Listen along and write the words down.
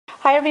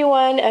Hi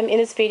everyone, in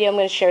this video I'm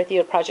going to share with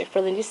you a project for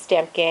Lindy's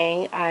Stamp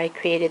Gang. I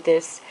created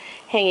this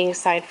hanging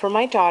sign for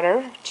my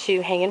daughter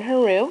to hang in her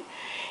room,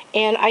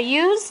 and I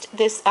used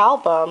this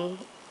album.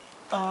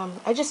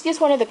 I just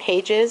used one of the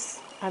pages.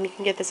 You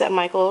can get this at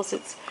Michael's.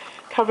 It's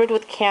covered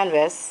with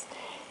canvas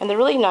and they're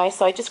really nice,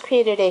 so I just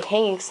created a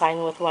hanging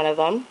sign with one of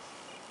them.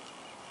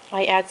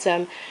 I add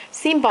some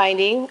seam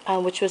binding,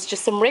 which was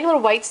just some regular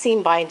white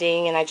seam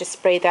binding, and I just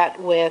sprayed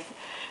that with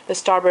the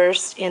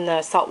Starburst in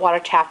the saltwater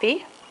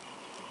taffy.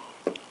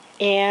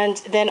 And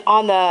then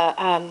on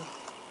the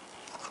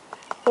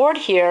board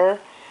here,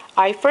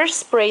 I first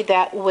sprayed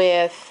that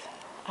with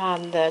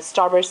the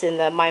Starburst in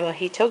the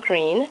Mojito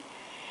Green,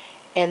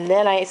 and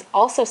then I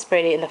also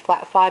sprayed it in the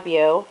flat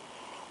Fabio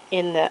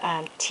in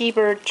the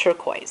T-Bird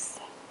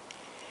Turquoise.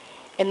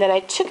 And then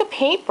I took a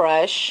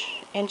paintbrush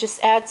and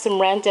just add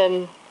some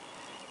random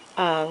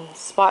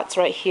spots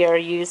right here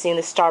using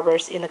the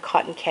Starburst in the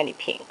Cotton Candy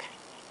Pink.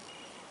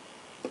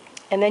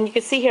 And then you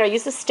can see here I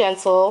use a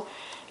stencil.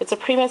 It's a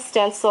Prima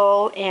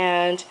stencil,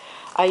 and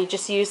I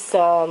just used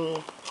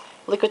some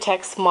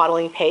Liquitex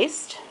modeling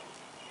paste.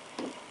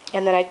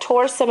 And then I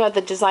tore some of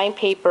the design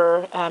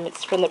paper.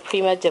 It's from the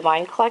Prima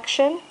Divine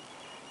collection.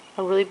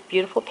 Really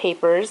beautiful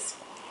papers.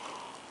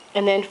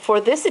 And then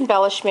for this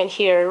embellishment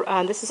here,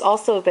 this is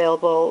also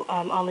available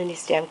on Lindy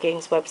Stamp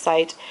Gang's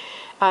website.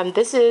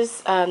 This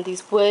is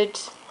these wood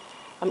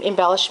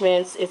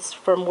embellishments. It's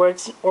from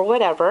Words or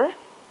Whatever.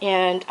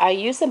 And I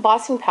use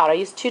embossing powder. I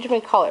use two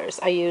different colors.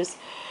 I use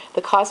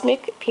the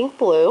Cosmic Pink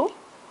Blue,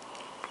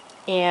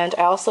 and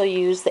I also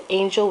use the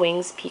Angel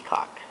Wings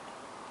Peacock.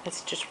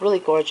 It's just really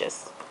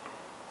gorgeous.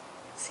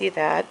 See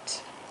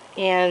that?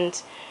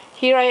 And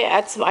here I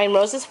add some Iron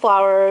Roses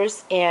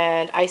flowers,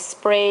 and I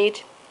sprayed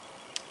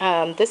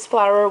this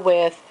flower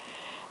with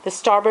the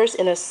Starburst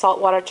in the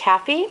saltwater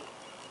taffy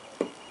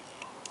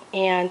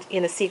and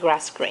in the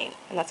seagrass green,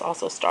 and that's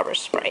also Starburst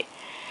Spray.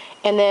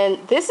 And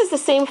then this is the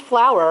same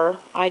flower.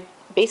 I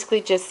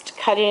basically just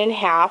cut it in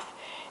half,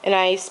 and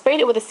I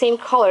sprayed it with the same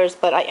colors,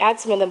 but I add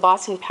some of the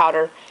embossing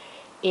powder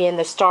in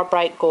the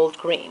Starbright Gold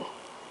Green.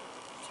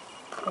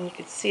 And you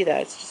can see that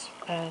it's just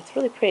it's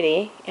really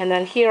pretty. And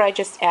then here I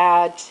just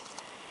add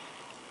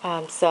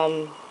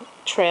some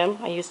trim.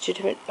 I use two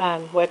different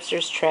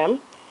Webster's trim.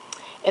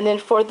 And then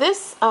for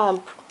this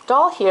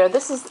doll here,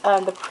 this is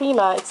the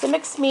Prima. It's the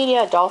mixed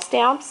media doll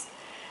stamps.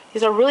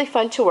 These are really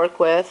fun to work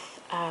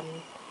with.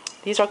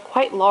 These are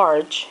quite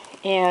large,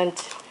 and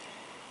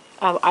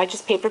I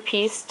just paper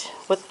pieced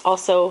with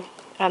also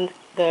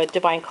the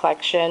Divine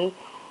collection.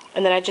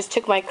 And then I just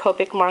took my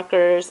Copic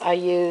markers. I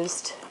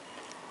used,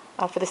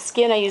 for the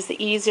skin, I used the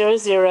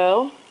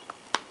E00.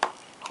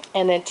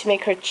 And then to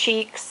make her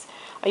cheeks,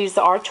 I used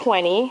the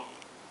R20.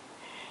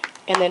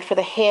 And then for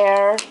the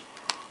hair,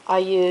 I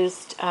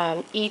used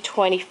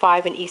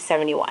E25 and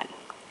E71.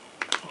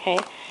 Okay.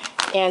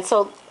 And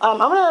so I'm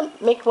going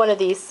to make one of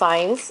these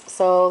signs.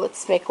 So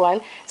let's make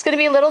one. It's going to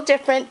be a little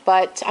different,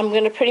 but I'm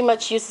going to pretty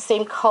much use the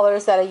same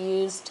colors that I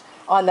used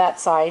on that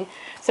sign.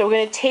 So we're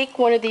going to take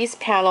one of these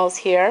panels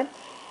here,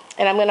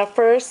 and I'm going to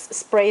first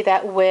spray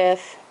that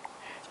with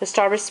the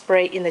Starburst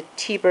Spray in the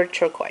T-Bird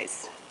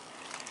Turquoise.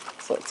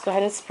 So let's go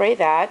ahead and spray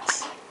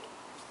that.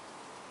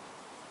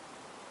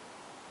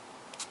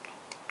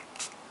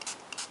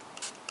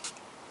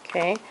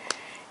 Okay,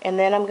 and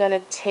then I'm going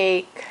to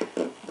take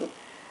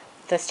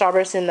the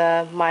Starburst in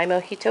the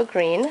Mojito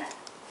Green,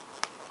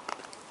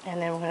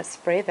 and then we're going to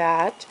spray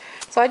that.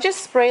 So I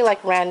just spray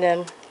like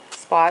random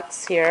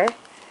spots here,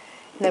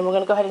 and then we're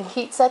going to go ahead and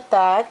heat set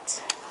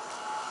that.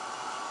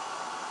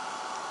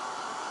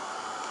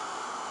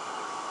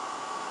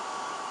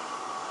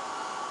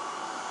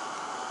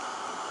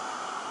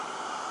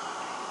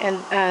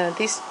 And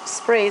these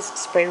sprays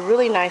spray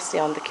really nicely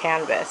on the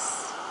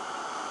canvas,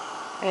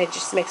 and it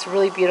just makes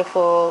really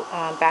beautiful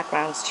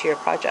backgrounds to your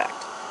project.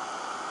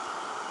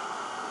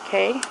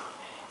 Okay,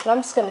 and I'm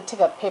just going to take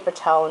a paper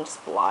towel and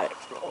just blot it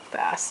real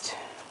fast.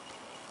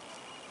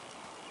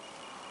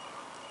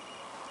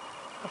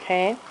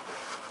 Okay,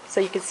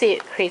 so you can see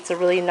it creates a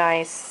really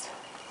nice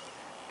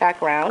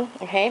background.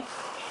 Okay,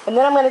 and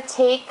then I'm going to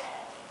take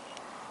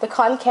the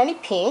Cotton Candy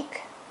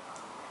Pink,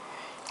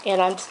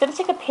 and I'm just going to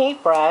take a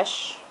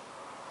paintbrush,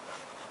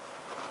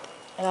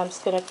 and I'm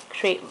just going to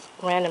create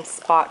random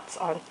spots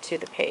onto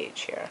the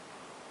page here.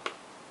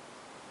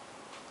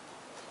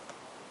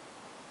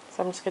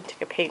 So I'm just going to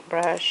take a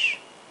paintbrush,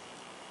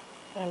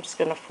 and I'm just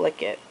going to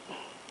flick it.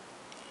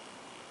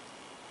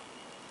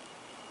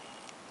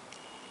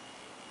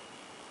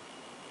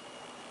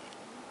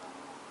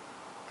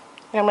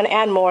 And I'm going to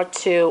add more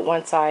too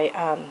once I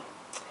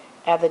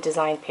add the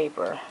design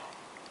paper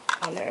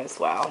on there as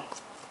well.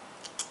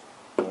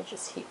 Let me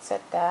just heat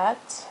set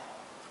that.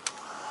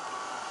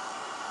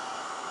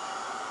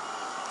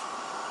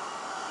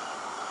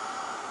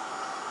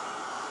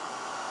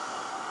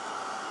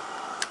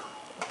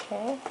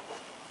 Okay,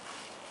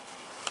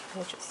 let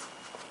me just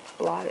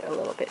blot it a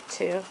little bit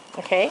too.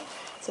 Okay,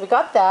 so we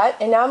got that,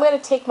 and now I'm going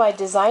to take my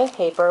design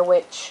paper,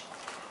 which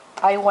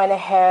I went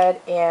ahead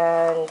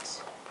and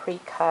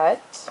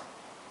pre-cut.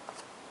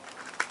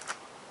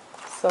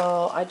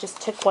 So I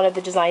just took one of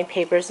the design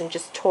papers and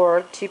just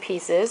tore 2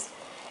 pieces.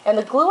 And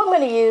the glue I'm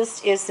going to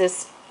use is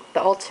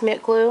the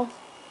Ultimate Glue.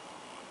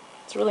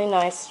 It's really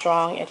nice,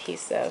 strong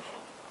adhesive.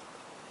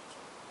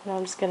 And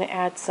I'm just going to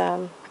add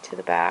some to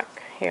the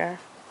back here.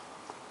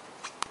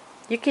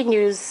 You can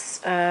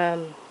use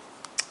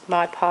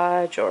Mod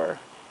Podge or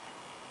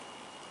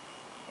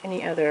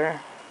any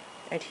other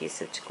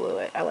adhesive to glue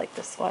it. I like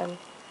this one.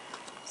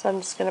 So I'm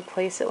just going to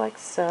place it like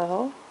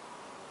so.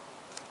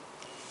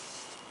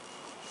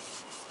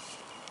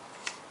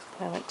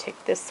 I'm going to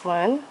take this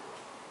one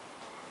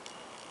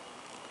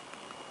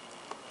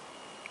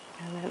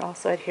and then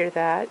also adhere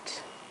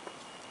that.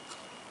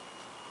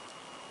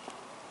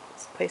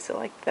 Just place it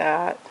like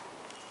that.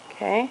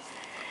 Okay.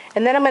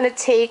 And then I'm going to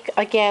take,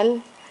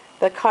 again,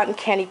 the Cotton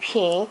Candy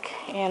Pink,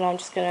 and I'm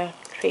just going to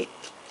create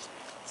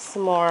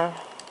some more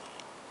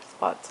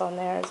spots on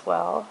there as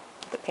well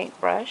with the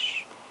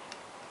paintbrush.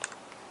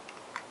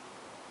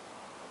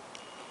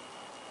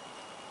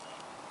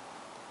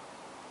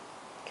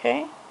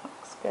 Okay,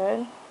 looks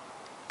good.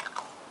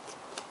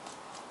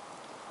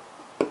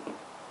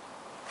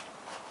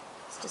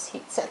 Let's just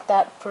heat set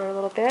that for a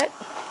little bit.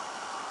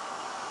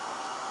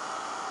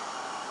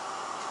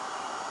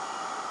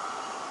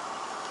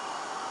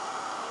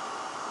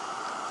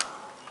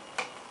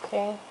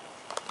 Okay,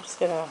 I'm just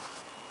going to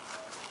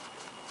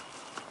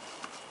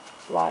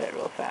blot it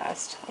real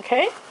fast.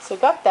 Okay, so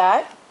got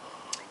that.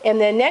 And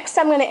then next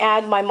I'm going to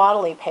add my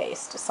modeling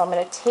paste. So I'm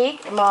going to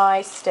take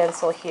my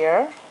stencil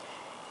here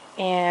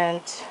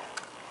and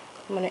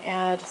I'm going to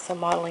add some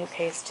modeling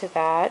paste to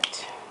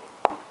that.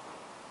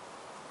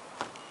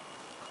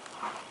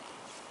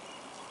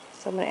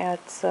 So I'm going to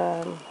add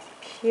some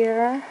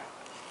here.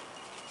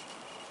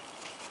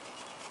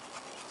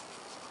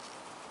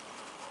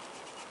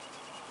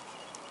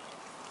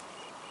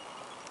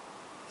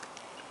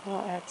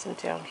 I'll add some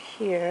down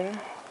here.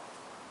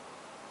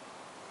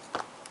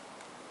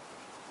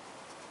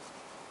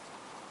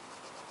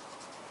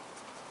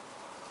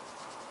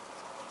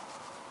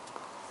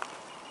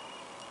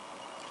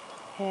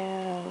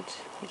 And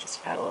we just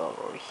add a little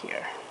over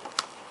here.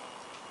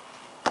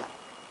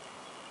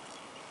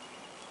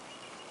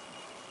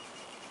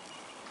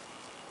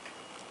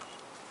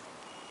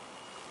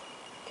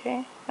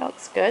 Okay, that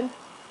looks good.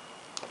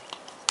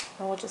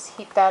 And we'll just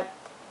heat that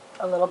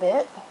a little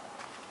bit.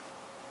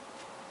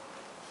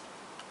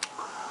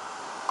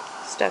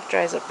 Stuff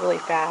dries up really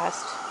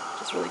fast,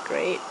 which is really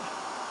great.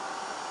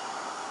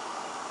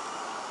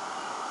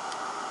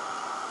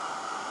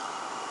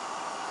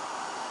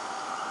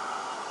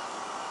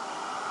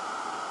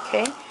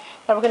 Okay,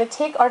 now we're going to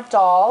take our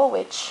doll,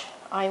 which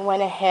I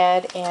went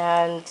ahead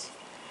and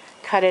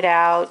cut it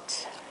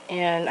out,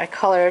 and I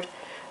colored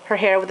her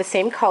hair with the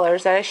same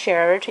colors that I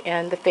shared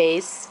and the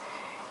face,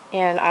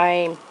 and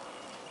I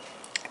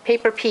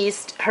paper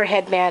pieced her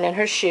headband and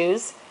her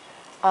shoes,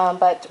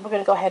 but we're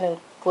going to go ahead and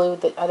glue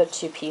the other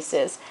 2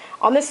 pieces.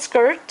 On the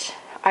skirt,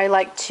 I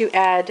like to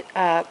add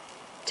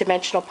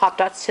dimensional pop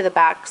dots to the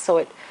back so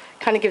it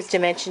kind of gives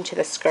dimension to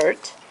the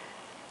skirt.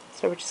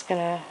 So we're just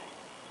going to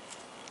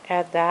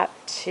add that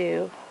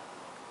to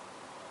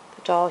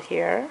the doll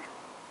here.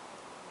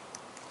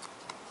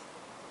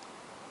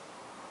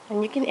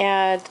 And you can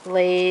add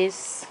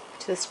lace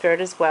to the skirt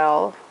as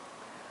well.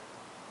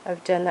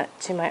 I've done that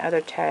to my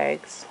other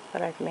tags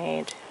that I've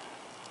made.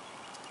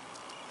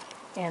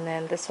 And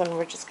then this one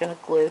we're just going to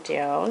glue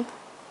down.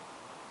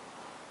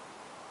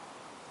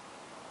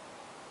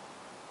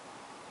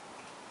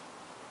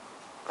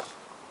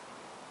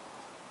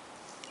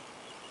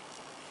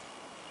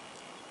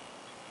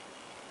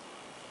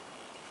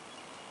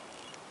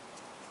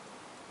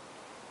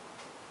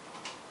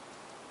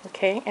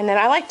 Okay, and then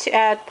I like to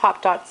add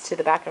pop dots to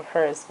the back of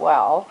her as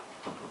well.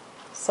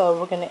 So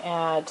we're going to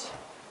add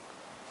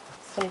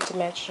some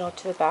dimensional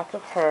to the back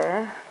of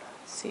her.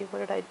 Let's see, what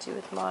did I do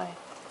with my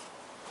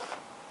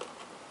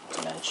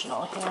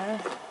dimensional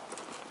here?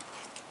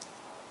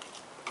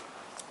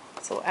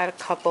 So we'll add a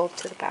couple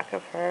to the back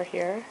of her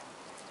here.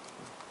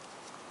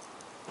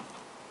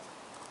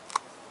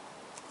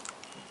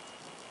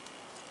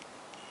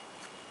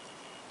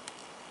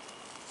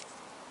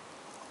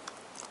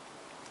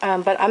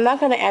 But I'm not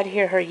going to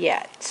adhere her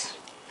yet.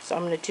 So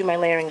I'm going to do my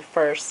layering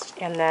first,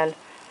 and then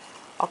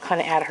I'll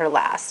kind of add her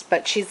last.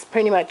 But she's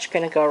pretty much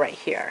going to go right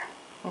here.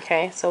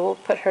 Okay, so we'll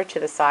put her to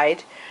the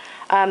side.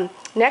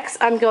 Next,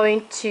 I'm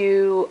going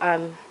to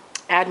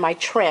add my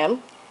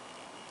trim.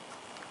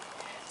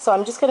 So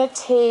I'm just going to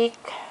take,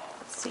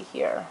 let's see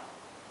here,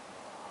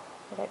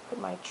 where did I put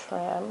my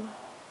trim?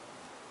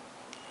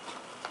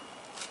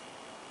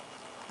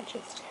 I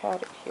just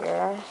had it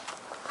here.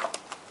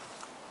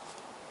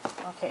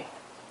 Okay,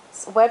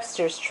 it's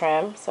Webster's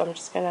trim, so I'm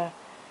just going to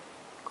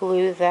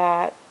glue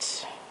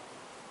that.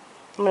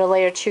 I'm going to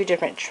layer 2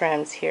 different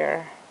trims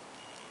here.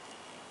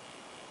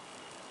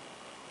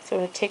 So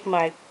I'm going to take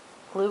my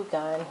glue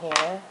gun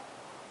here.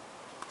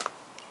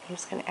 I'm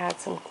just going to add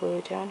some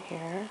glue down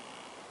here.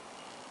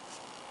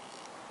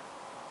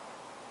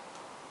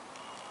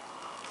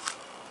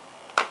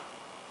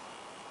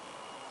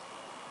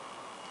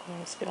 I'm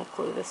just going to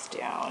glue this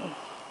down.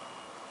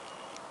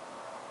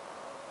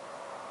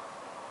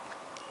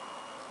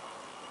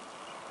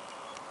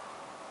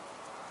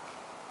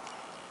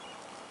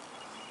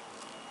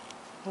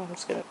 I'm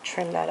just going to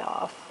trim that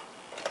off.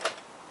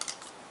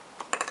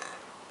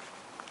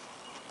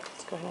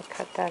 Just go ahead and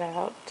cut that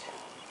out.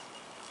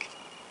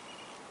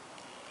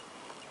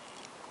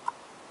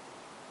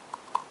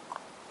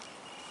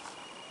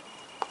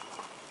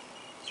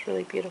 It's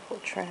really beautiful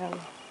trim.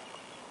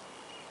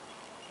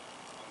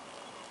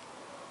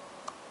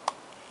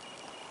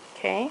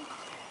 Okay,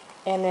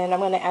 and then I'm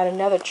going to add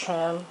another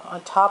trim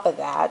on top of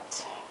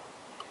that.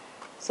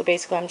 So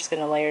basically I'm just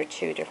going to layer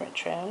 2 different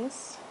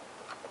trims.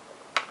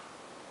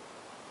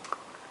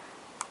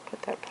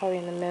 Put that probably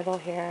in the middle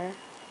here.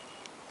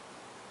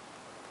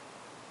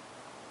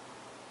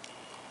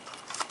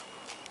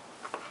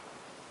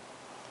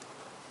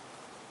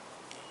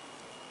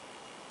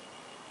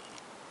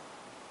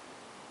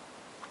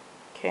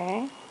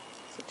 Okay,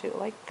 so do it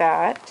like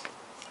that.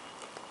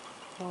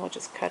 And we'll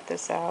just cut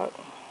this out.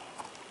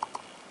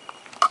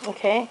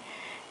 Okay,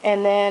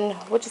 and then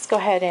we'll just go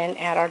ahead and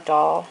add our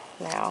doll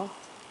now.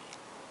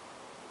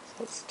 So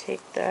let's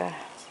take the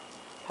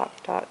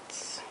pop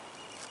dots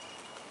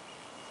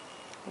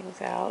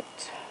things out.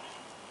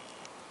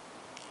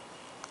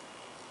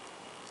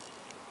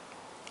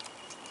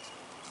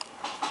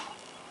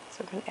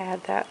 So I'm going to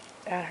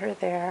add her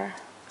there,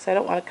 because I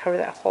don't want to cover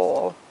that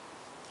hole.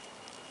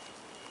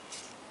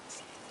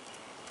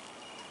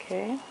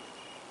 Okay,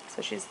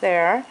 so she's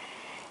there.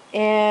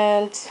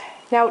 And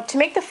now to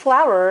make the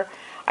flower,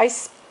 I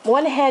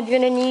went ahead, you're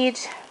going to need,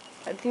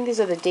 I think these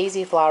are the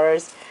daisy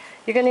flowers,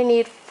 you're going to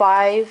need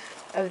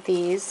 5 of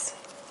these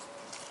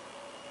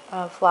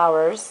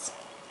flowers.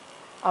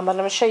 But I'm going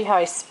to show you how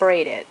I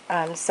sprayed it.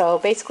 So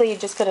basically you're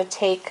just going to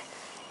take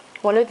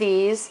one of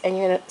these and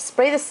you're going to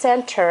spray the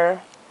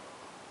center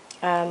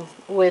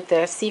with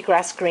the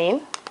seagrass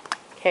green.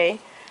 Okay,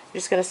 you're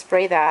just going to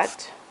spray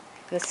that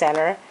in the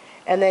center,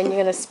 and then you're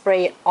going to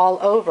spray it all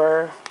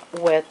over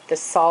with the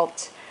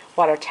salt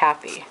water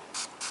taffy.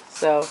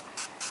 So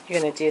you're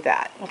going to do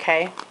that,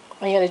 okay?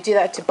 And you're going to do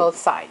that to both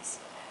sides.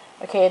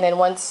 Okay, and then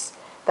once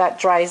that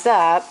dries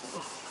up,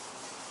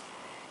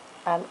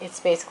 it's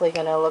basically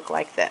going to look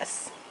like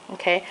this.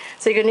 Okay,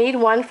 so you're going to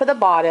need one for the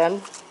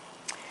bottom.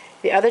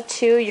 The other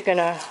 2 you're going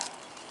to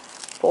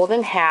fold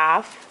in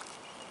half,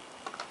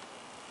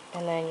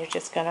 and then you're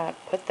just going to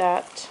put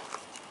that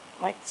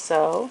like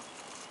so.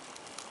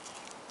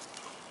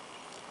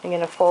 You're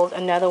going to fold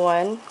another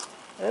one,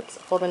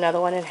 fold another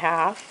one in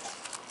half.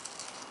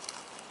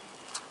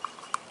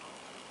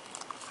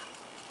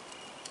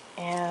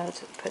 And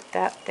put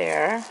that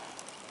there,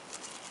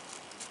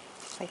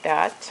 like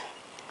that.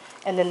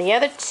 And then the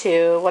other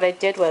 2, what I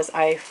did was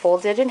I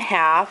folded in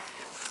half,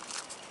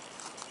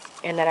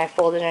 and then I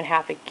folded in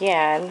half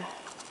again,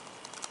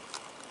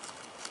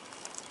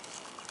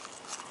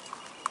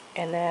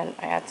 and then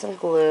I add some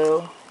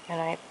glue, and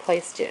I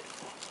placed it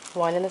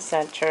one in the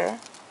center,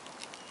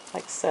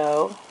 like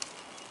so.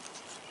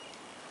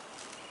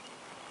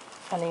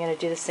 And I'm going to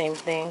do the same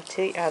thing to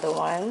the other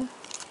one.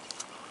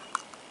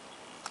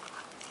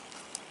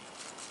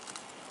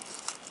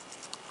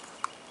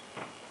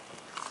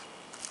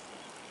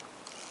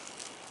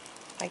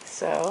 Like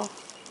so.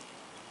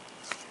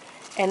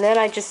 And then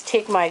I just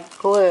take my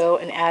glue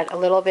and add a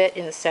little bit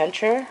in the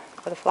center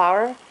of the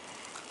flower,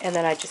 and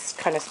then I just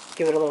kind of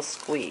give it a little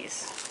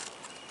squeeze.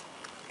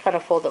 Kind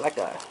of fold it like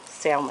a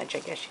sandwich, I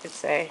guess you could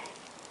say.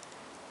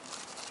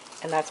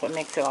 And that's what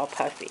makes it all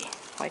puffy,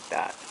 like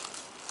that.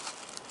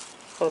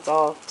 So it's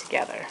all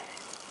together.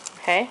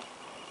 Okay?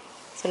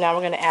 So now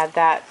we're going to add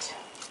that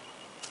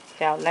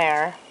down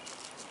there.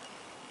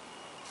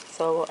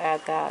 So we'll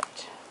add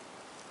that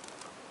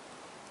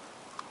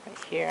right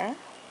here.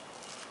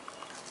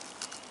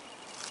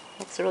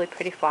 It's a really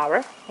pretty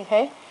flower.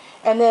 Okay?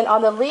 And then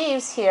on the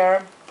leaves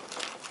here,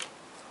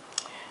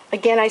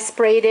 again I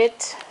sprayed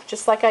it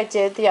just like I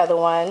did the other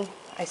one.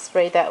 I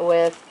sprayed that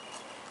with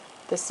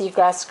the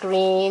seagrass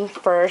green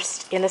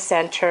first in the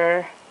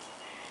center,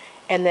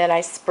 and then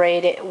I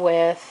sprayed it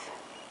with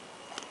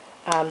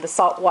the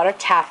saltwater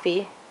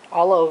taffy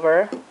all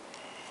over,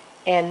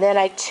 and then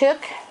I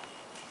took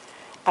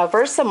a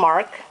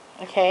Versamark.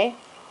 Okay,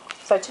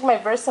 so I took my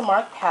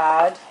Versamark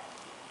pad,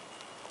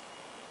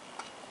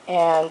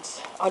 and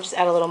I'll just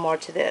add a little more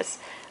to this,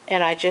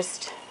 and I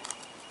just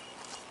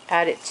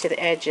add it to the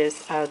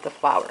edges of the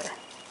flower.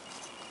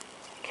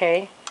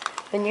 Okay,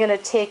 then you're going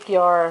to take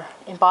your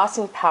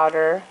embossing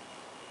powder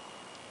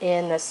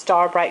in the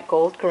Starbright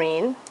Gold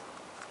Green.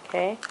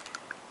 Okay,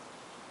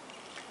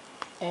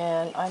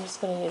 and I'm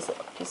just going to use a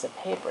piece of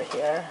paper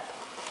here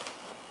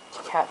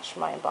to catch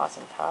my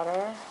embossing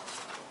powder.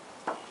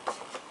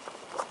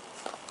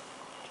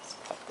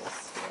 Just cut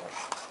this here.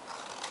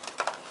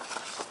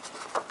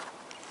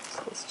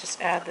 So let's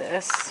just add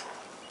this.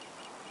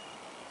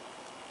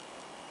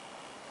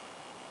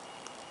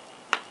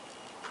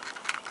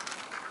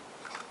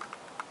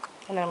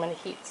 And I'm going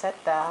to heat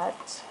set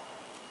that.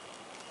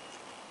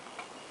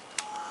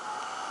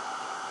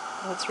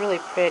 And it's really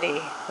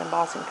pretty, the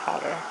embossing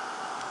powder.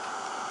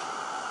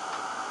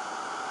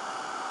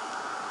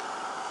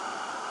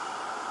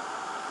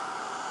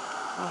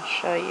 I'll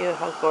show you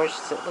how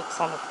gorgeous it looks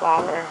on the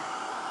flower.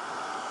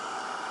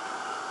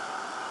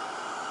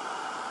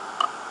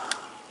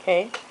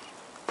 Okay,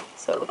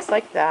 so it looks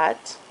like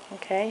that.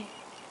 Okay,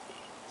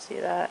 see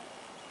that?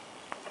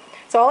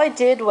 So all I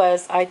did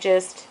was I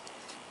just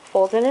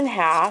folded it in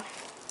half,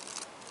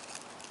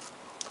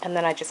 and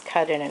then I just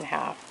cut it in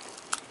half,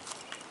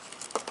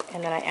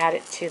 and then I add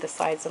it to the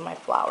sides of my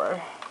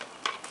flower.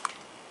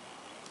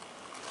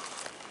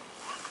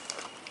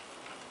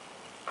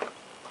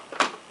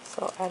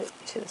 So I'll add it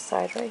to the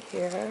side right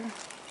here.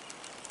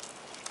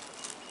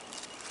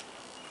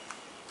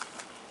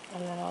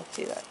 And then I'll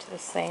do that to the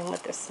same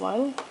with this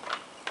one.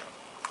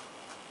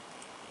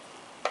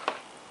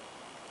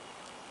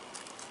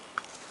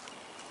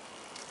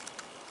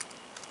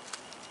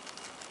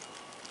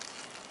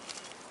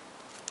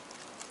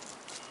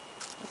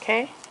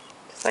 Okay,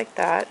 just like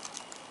that.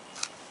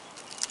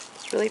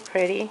 It's really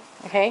pretty.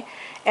 Okay,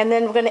 and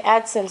then we're going to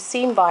add some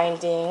seam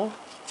binding,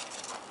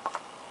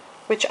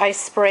 which I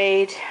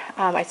sprayed.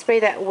 I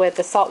sprayed that with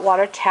the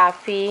saltwater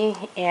taffy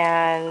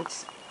and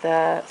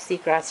the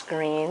seagrass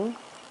green.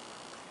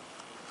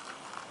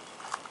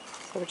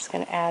 So we're just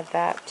going to add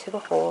that to the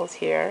holes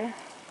here.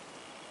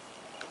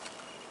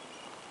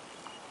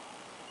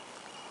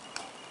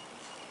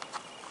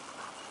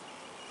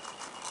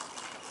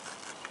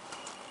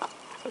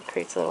 So it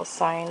creates a little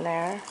sign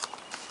there.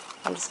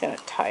 I'm just going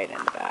to tie it in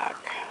the back.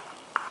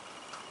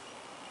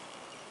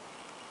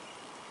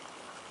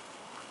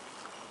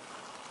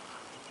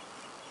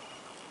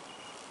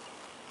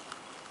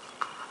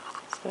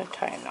 Just going to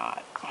tie a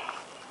knot.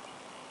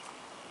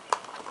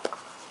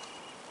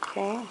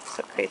 Okay,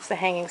 so it creates the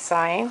hanging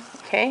sign.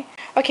 Okay.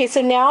 Okay,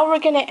 so now we're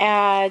going to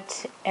add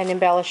an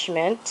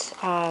embellishment.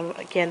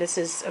 Again, this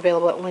is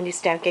available at Lindy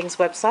Stamp Gang's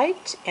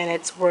website, and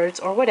it's words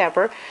or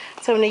whatever.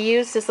 So I'm going to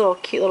use this little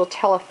cute little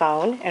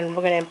telephone, and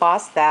we're going to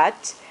emboss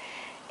that.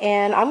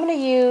 And I'm going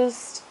to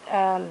use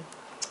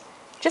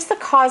just the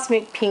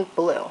cosmic pink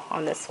blue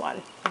on this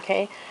one.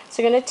 Okay,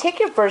 so you're going to take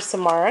your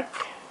Versamark,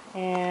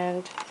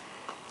 and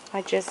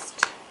I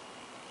just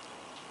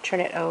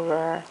turn it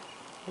over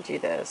and do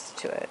this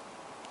to it.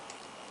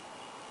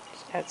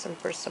 Add some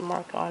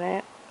Versamark on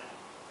it.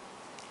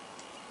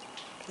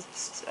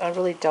 It's a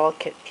really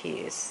delicate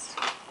piece.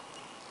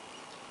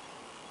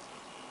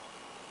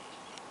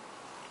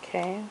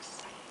 Okay, and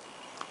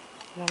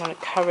I'm going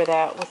to cover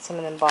that with some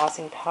of the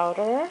embossing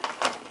powder.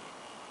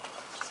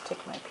 Just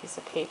take my piece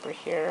of paper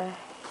here.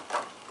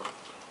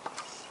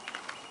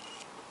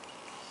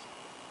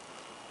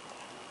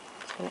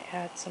 Just going to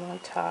add some on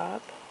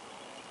top.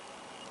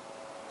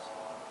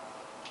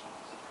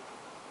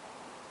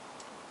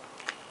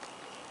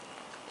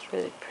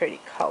 Really pretty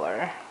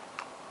color.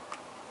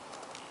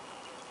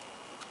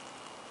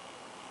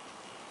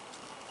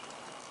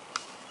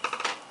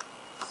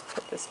 Let's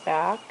put this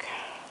back.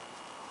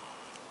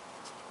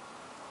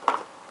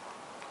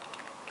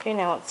 Okay,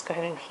 now let's go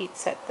ahead and heat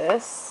set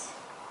this.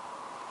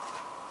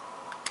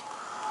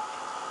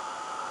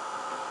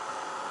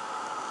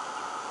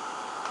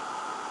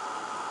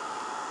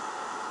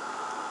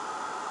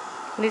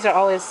 And these are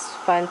always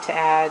fun to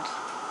add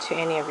to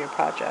any of your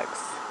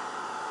projects.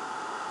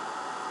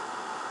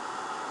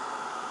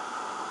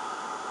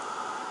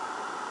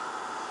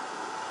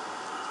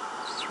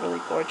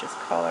 Really gorgeous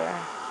color.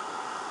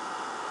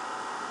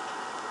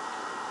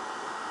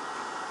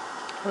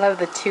 I love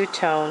the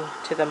two-tone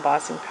to the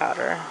embossing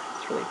powder.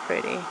 It's really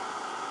pretty.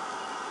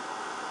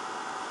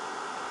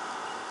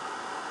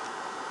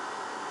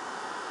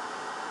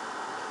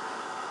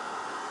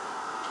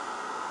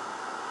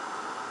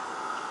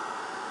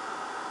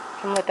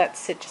 I'm going to let that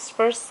sit just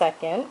for a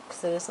second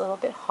because it is a little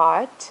bit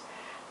hot.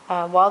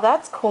 While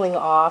that's cooling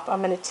off,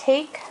 I'm going to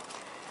take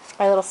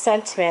my little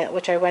sentiment,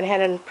 which I went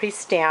ahead and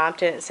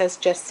pre-stamped, and it says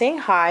just saying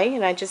hi,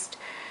 and I just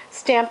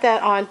stamped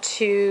that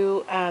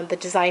onto the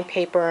design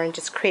paper and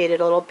just created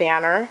a little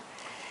banner,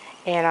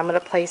 and I'm going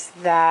to place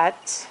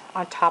that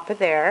on top of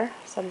there.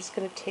 So I'm just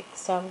going to take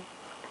some,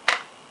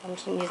 I'm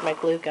just going to use my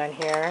glue gun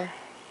here.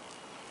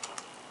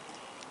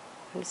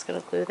 I'm just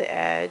going to glue the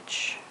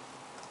edge.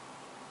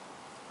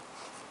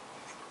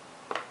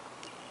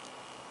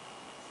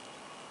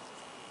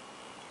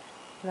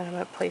 And then I'm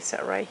going to place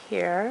it right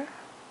here.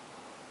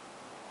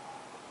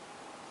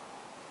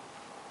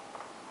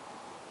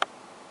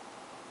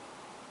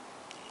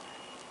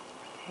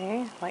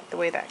 Okay, I like the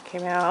way that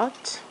came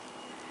out.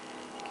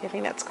 Okay, I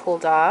think that's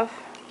cooled off.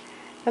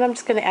 Then I'm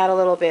just going to add a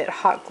little bit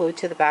hot glue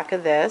to the back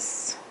of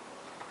this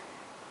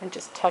and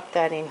just tuck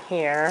that in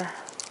here.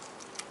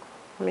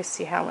 Let me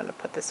see how I'm going to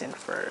put this in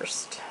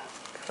first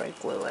before I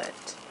glue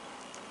it.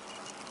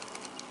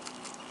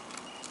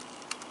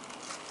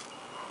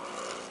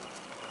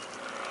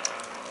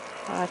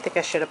 I think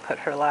I should have put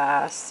her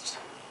last.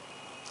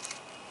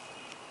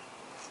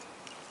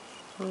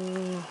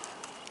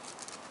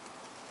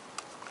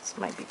 This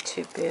might be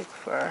too big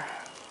for...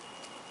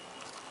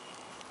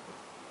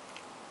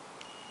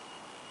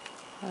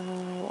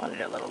 I want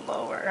it a little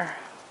lower.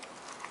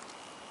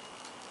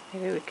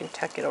 Maybe we can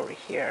tuck it over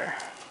here.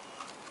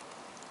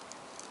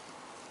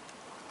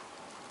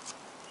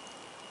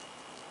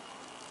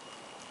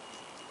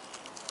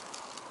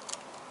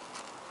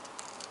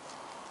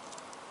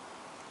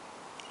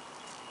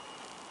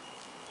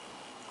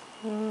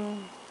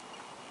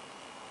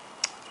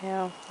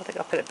 Yeah, I think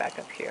I'll put it back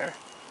up here.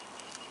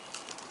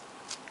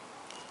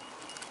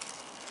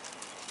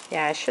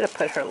 Yeah, I should have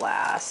put her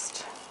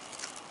last.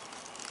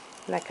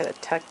 And I could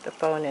have tucked the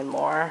phone in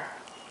more.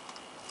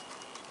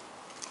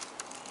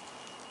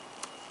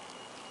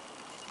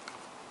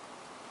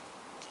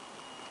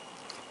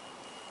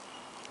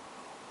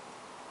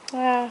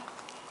 Yeah,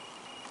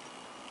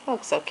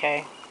 looks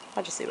okay.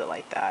 I'll just leave it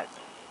like that.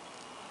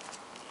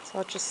 So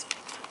I'll just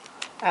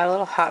add a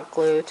little hot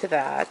glue to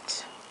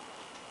that.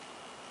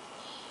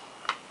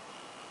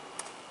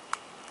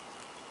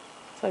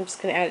 So I'm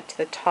just going to add it to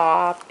the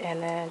top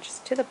and then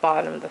just to the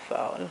bottom of the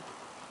phone.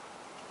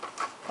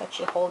 That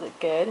should hold it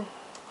good.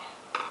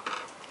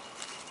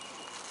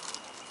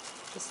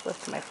 Just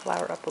lift my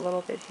flower up a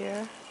little bit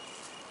here.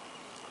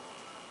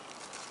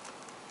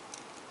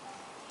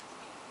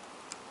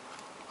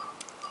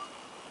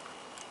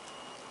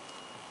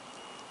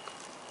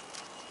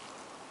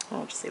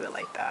 I'll just leave it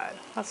like that.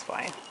 That's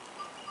fine.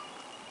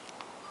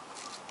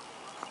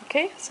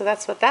 Okay, so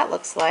that's what that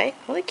looks like.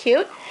 Really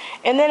cute.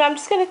 And then I'm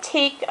just going to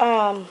take,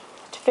 to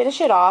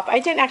finish it off, I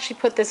didn't actually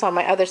put this on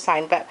my other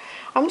sign, but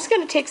I'm just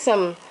going to take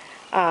some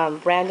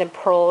random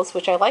pearls,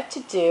 which I like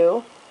to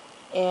do,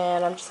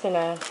 and I'm just going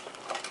to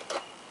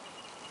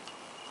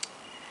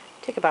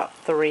take about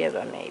 3 of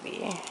them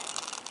maybe.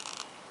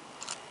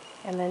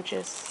 And then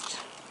just,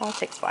 I'll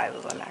take 5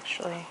 of them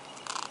actually.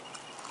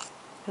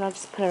 And I'll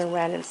just put them in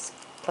random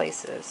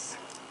places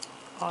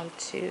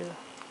onto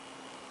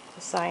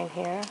the sign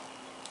here.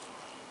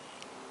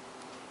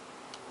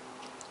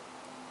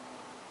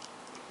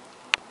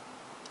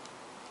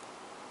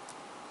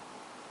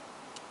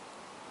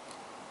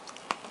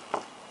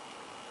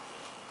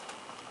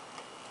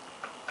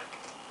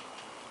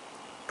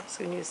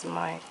 So I'm going to use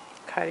my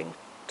cutting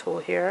tool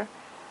here.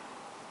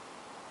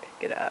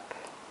 Pick it up.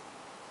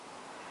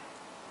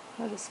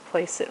 I'll just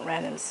place it in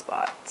random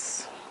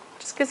spots.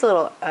 Just gives a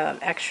little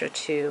extra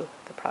to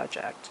the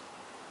project.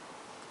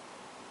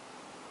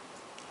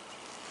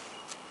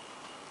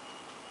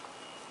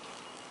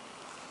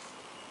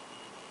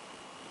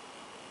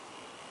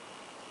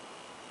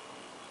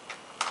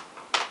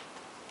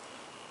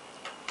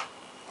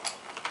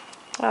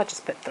 I'll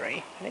just put 3.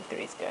 I think 3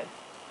 is good.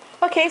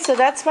 Okay, so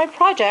that's my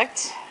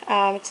project.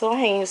 It's a little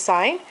hanging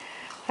sign.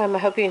 I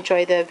hope you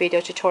enjoyed the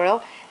video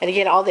tutorial. And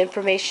again, all the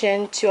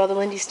information to all the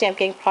Lindy Stamp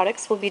Gang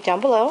products will be down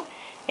below.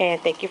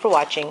 And thank you for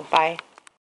watching. Bye.